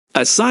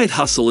A side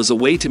hustle is a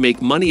way to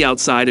make money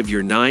outside of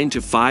your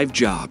 9-to-5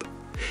 job.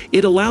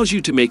 It allows you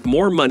to make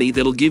more money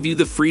that'll give you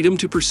the freedom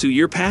to pursue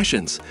your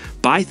passions,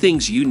 buy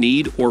things you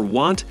need or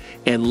want,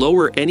 and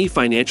lower any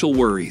financial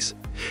worries.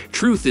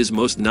 Truth is,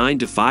 most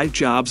 9-to-5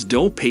 jobs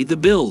don't pay the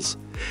bills,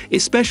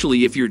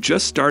 especially if you're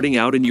just starting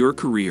out in your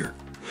career.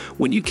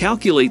 When you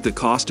calculate the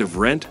cost of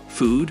rent,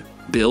 food,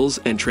 bills,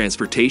 and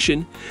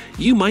transportation,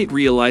 you might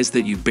realize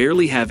that you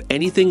barely have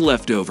anything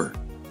left over.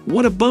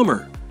 What a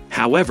bummer!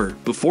 However,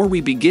 before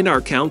we begin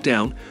our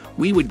countdown,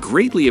 we would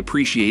greatly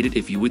appreciate it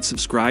if you would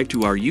subscribe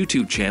to our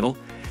YouTube channel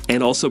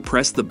and also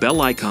press the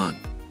bell icon.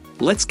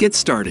 Let's get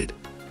started.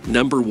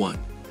 Number 1.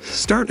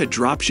 Start a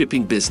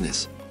dropshipping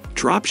business.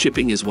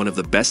 Dropshipping is one of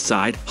the best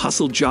side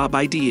hustle job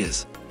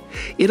ideas.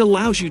 It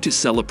allows you to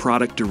sell a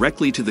product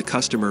directly to the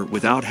customer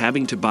without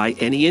having to buy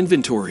any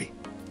inventory.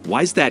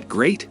 Why's that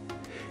great?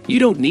 You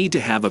don't need to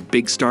have a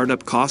big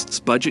startup costs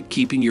budget,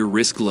 keeping your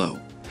risk low.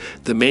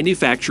 The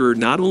manufacturer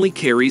not only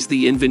carries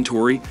the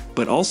inventory,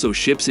 but also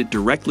ships it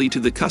directly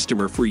to the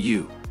customer for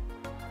you.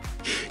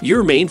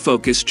 Your main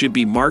focus should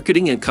be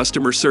marketing and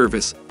customer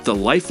service, the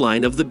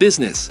lifeline of the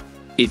business.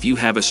 If you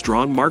have a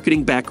strong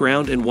marketing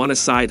background and want a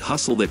side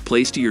hustle that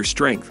plays to your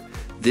strength,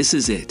 this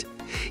is it.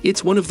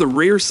 It's one of the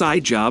rare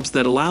side jobs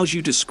that allows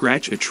you to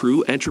scratch a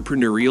true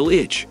entrepreneurial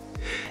itch.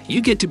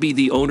 You get to be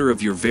the owner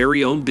of your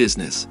very own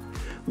business.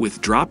 With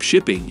drop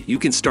shipping, you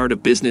can start a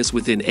business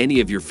within any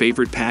of your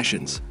favorite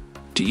passions.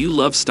 Do you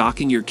love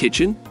stocking your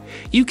kitchen?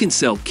 You can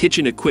sell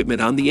kitchen equipment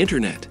on the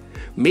internet.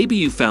 Maybe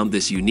you found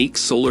this unique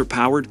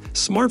solar-powered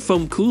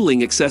smartphone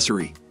cooling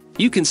accessory.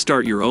 You can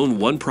start your own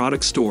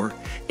one-product store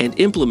and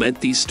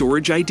implement these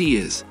storage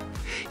ideas.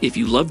 If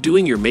you love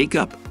doing your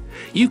makeup,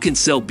 you can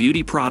sell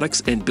beauty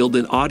products and build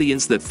an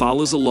audience that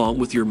follows along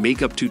with your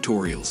makeup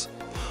tutorials.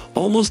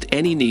 Almost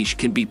any niche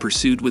can be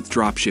pursued with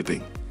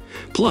dropshipping.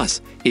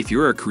 Plus, if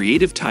you're a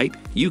creative type,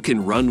 you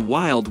can run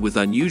wild with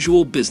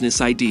unusual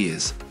business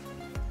ideas.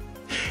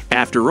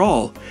 After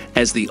all,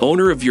 as the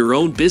owner of your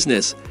own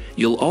business,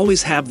 you'll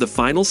always have the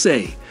final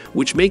say,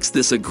 which makes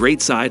this a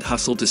great side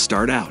hustle to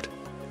start out.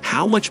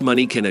 How much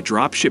money can a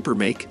dropshipper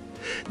make?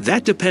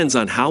 That depends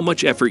on how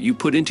much effort you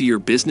put into your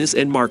business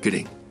and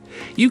marketing.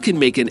 You can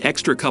make an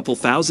extra couple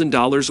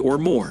 $1,000s or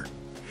more.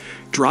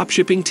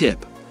 Dropshipping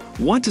tip.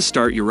 Want to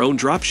start your own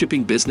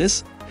dropshipping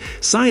business?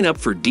 Sign up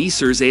for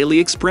DSER's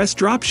AliExpress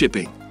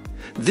Dropshipping.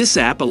 This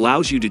app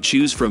allows you to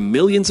choose from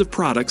millions of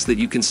products that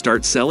you can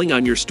start selling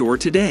on your store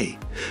today.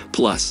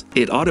 Plus,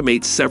 it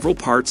automates several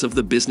parts of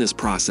the business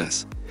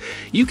process.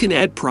 You can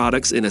add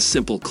products in a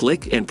simple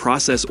click and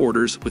process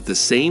orders with the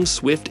same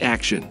swift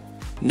action.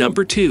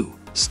 Number 2.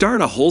 Start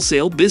a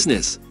wholesale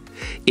business.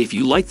 If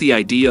you like the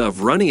idea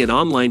of running an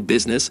online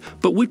business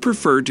but would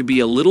prefer to be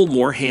a little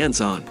more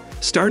hands-on,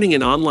 starting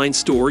an online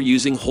store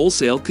using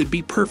wholesale could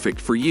be perfect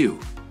for you.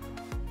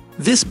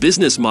 This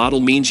business model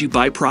means you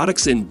buy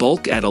products in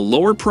bulk at a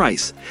lower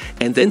price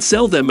and then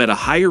sell them at a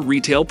higher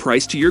retail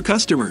price to your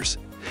customers.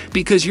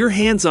 Because you're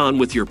hands-on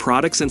with your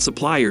products and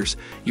suppliers,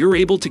 you're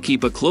able to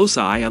keep a close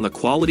eye on the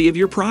quality of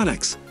your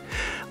products.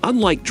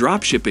 Unlike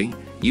dropshipping,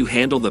 you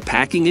handle the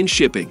packing and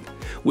shipping,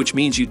 which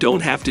means you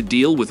don't have to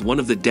deal with one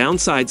of the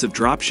downsides of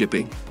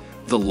dropshipping,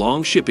 the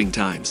long shipping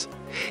times.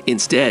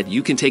 Instead,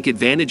 you can take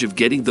advantage of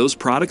getting those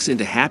products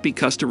into happy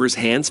customers'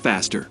 hands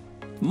faster.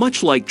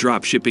 Much like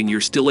dropshipping, you're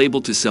still able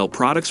to sell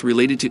products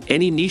related to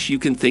any niche you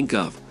can think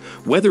of,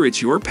 whether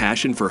it's your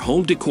passion for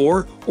home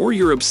decor or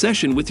your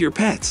obsession with your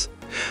pets.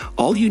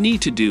 All you need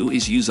to do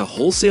is use a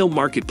wholesale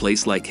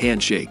marketplace like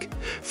Handshake,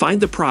 find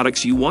the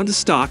products you want to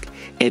stock,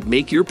 and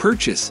make your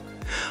purchase.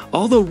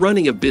 Although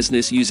running a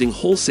business using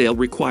wholesale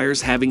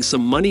requires having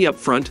some money up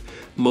front,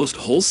 most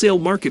wholesale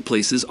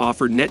marketplaces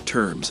offer net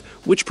terms,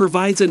 which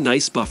provides a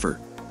nice buffer.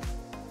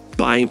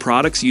 Buying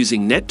products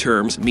using net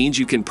terms means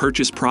you can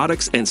purchase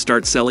products and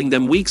start selling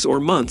them weeks or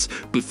months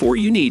before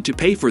you need to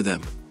pay for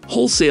them.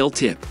 Wholesale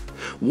tip.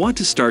 Want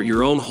to start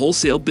your own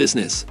wholesale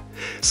business?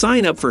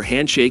 Sign up for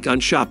Handshake on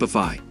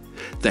Shopify.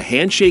 The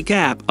Handshake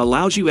app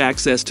allows you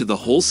access to the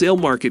wholesale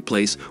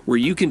marketplace where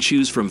you can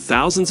choose from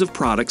thousands of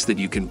products that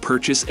you can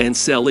purchase and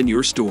sell in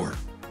your store.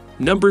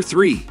 Number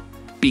 3.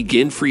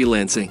 Begin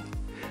freelancing.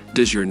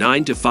 Does your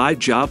 9-to-5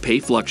 job pay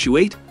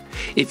fluctuate?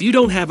 If you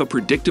don't have a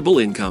predictable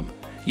income,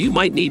 you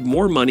might need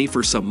more money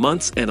for some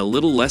months and a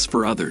little less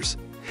for others.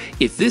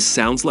 If this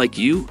sounds like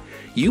you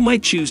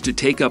might choose to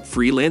take up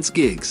freelance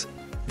gigs.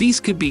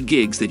 These could be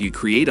gigs that you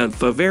create on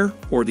Fiverr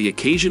or the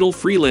occasional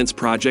freelance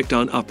project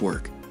on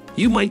Upwork.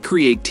 You might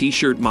create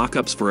t-shirt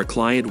mock-ups for a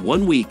client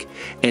one week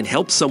and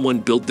help someone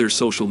build their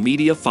social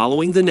media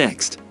following the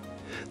next.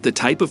 The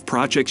type of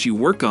projects you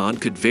work on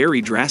could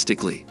vary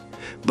drastically.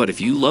 But if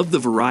you love the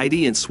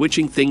variety and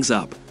switching things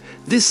up,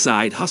 this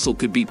side hustle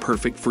could be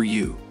perfect for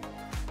you.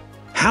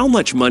 How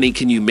much money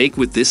can you make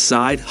with this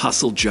side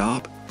hustle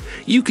job?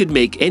 You could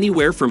make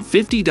anywhere from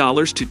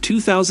 $50 to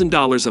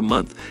 $2,000 a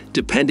month,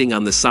 depending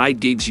on the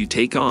side gigs you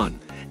take on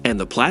and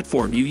the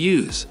platform you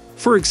use.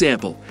 For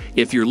example,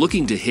 if you're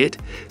looking to hit,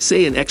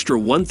 say, an extra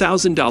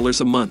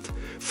 $1,000 a month,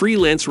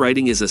 Freelance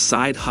writing is a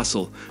side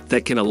hustle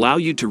that can allow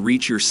you to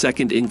reach your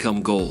second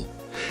income goal.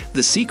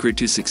 The secret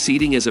to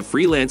succeeding as a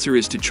freelancer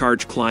is to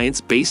charge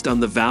clients based on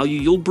the value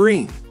you'll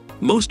bring.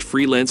 Most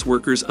freelance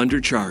workers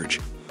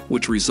undercharge,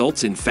 which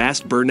results in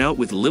fast burnout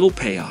with little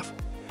payoff.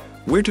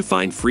 Where to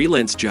find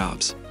freelance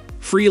jobs?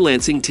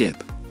 Freelancing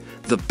tip.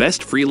 The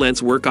best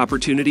freelance work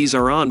opportunities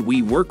are on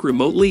We Work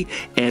Remotely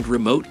and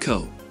Remote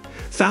Co.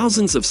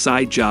 Thousands of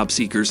side job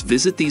seekers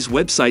visit these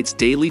websites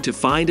daily to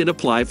find and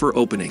apply for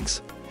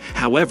openings.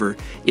 However,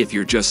 if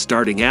you're just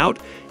starting out,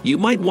 you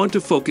might want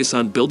to focus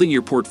on building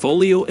your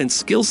portfolio and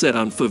skill set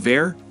on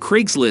Fiverr,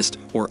 Craigslist,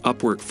 or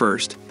Upwork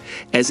first,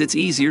 as it's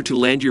easier to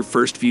land your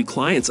first few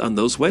clients on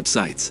those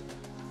websites.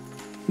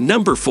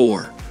 Number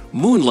 4.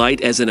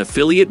 Moonlight as an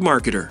affiliate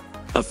marketer.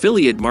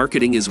 Affiliate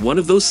marketing is one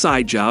of those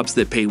side jobs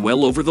that pay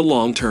well over the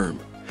long term.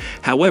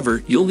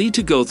 However, you'll need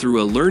to go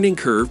through a learning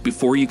curve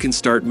before you can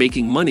start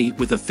making money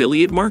with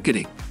affiliate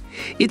marketing.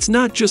 It's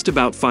not just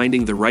about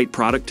finding the right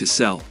product to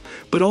sell,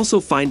 but also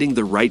finding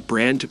the right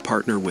brand to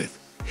partner with.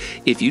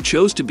 If you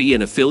chose to be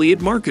an affiliate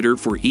marketer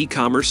for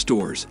e-commerce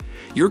stores,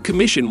 your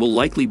commission will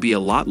likely be a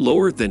lot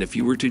lower than if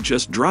you were to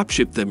just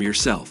dropship them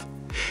yourself.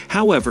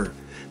 However,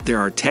 there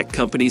are tech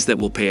companies that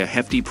will pay a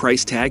hefty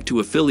price tag to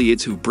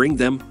affiliates who bring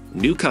them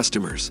new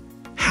customers.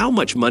 How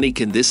much money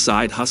can this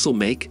side hustle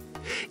make?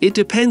 It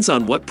depends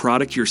on what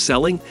product you're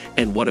selling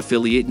and what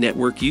affiliate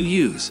network you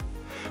use.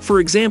 For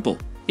example,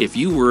 if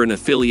you were an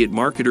affiliate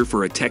marketer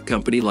for a tech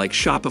company like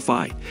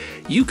Shopify,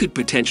 you could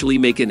potentially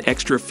make an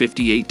extra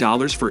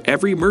 $58 for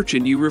every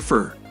merchant you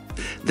refer.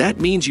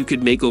 That means you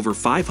could make over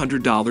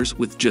 $500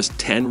 with just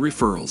 10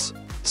 referrals.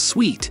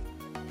 Sweet!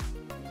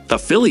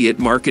 Affiliate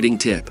marketing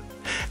tip.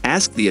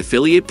 Ask the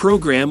affiliate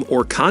program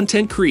or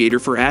content creator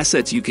for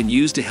assets you can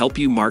use to help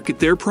you market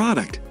their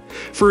product.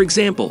 For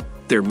example,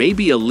 there may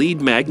be a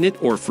lead magnet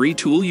or free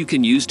tool you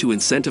can use to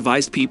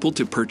incentivize people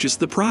to purchase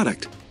the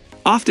product.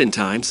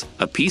 Oftentimes,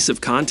 a piece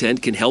of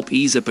content can help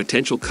ease a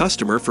potential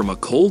customer from a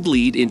cold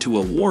lead into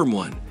a warm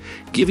one,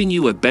 giving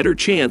you a better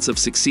chance of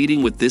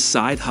succeeding with this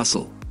side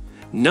hustle.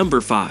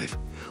 Number 5.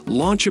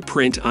 Launch a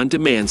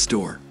print-on-demand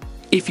store.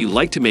 If you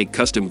like to make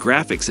custom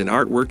graphics and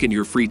artwork in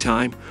your free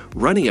time,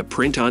 running a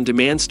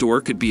print-on-demand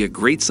store could be a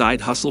great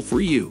side hustle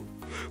for you.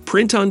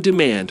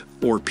 Print-on-demand,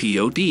 or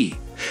POD,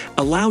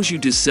 allows you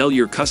to sell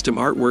your custom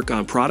artwork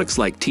on products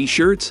like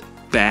t-shirts,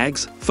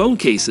 bags, phone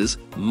cases,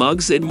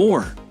 mugs, and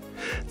more.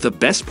 The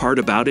best part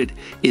about it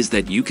is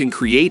that you can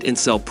create and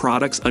sell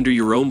products under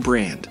your own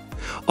brand.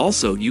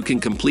 Also, you can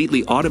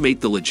completely automate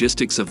the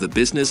logistics of the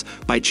business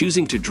by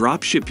choosing to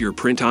drop ship your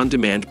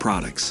print-on-demand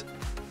products.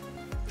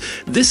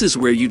 This is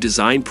where you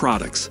design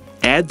products,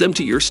 add them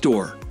to your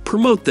store,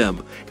 promote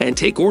them, and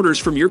take orders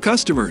from your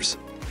customers.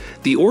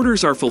 The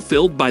orders are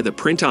fulfilled by the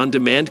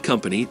print-on-demand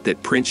company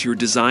that prints your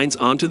designs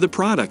onto the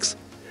products,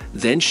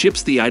 then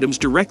ships the items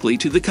directly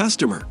to the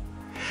customer.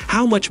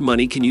 How much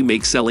money can you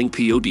make selling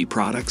POD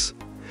products?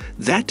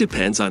 That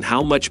depends on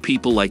how much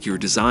people like your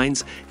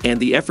designs and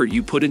the effort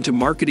you put into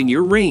marketing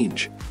your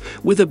range.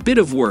 With a bit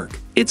of work,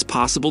 it's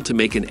possible to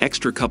make an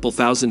extra couple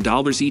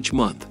 $1,000s each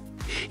month.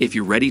 If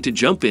you're ready to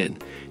jump in,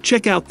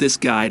 check out this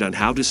guide on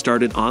how to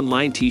start an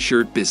online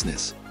t-shirt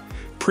business.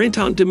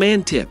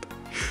 Print-on-demand tip.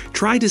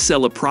 Try to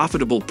sell a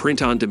profitable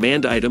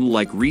print-on-demand item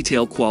like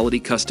retail quality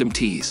custom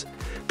tees.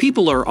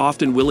 People are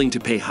often willing to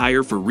pay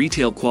higher for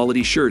retail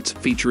quality shirts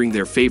featuring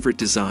their favorite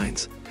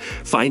designs.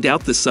 Find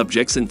out the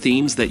subjects and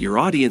themes that your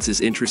audience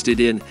is interested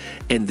in,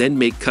 and then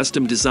make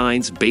custom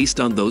designs based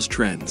on those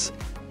trends.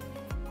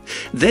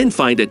 Then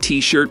find a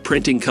t-shirt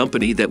printing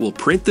company that will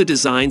print the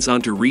designs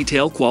onto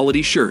retail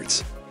quality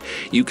shirts.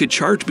 You could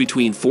charge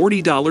between $40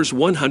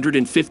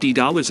 and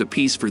 $150 a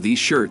piece for these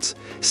shirts.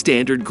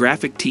 Standard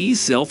graphic tees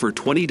sell for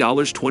 $20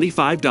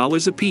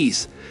 $25 a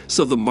piece,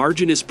 so the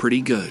margin is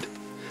pretty good.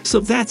 So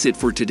that's it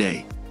for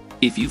today.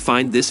 If you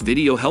find this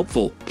video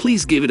helpful,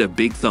 please give it a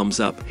big thumbs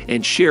up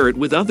and share it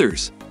with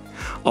others.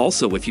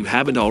 Also, if you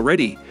haven't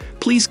already,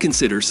 please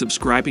consider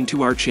subscribing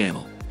to our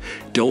channel.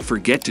 Don't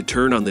forget to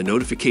turn on the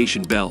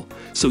notification bell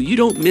so you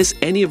don't miss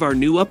any of our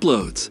new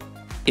uploads.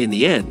 In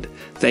the end,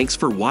 thanks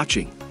for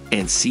watching,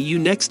 and see you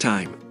next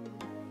time.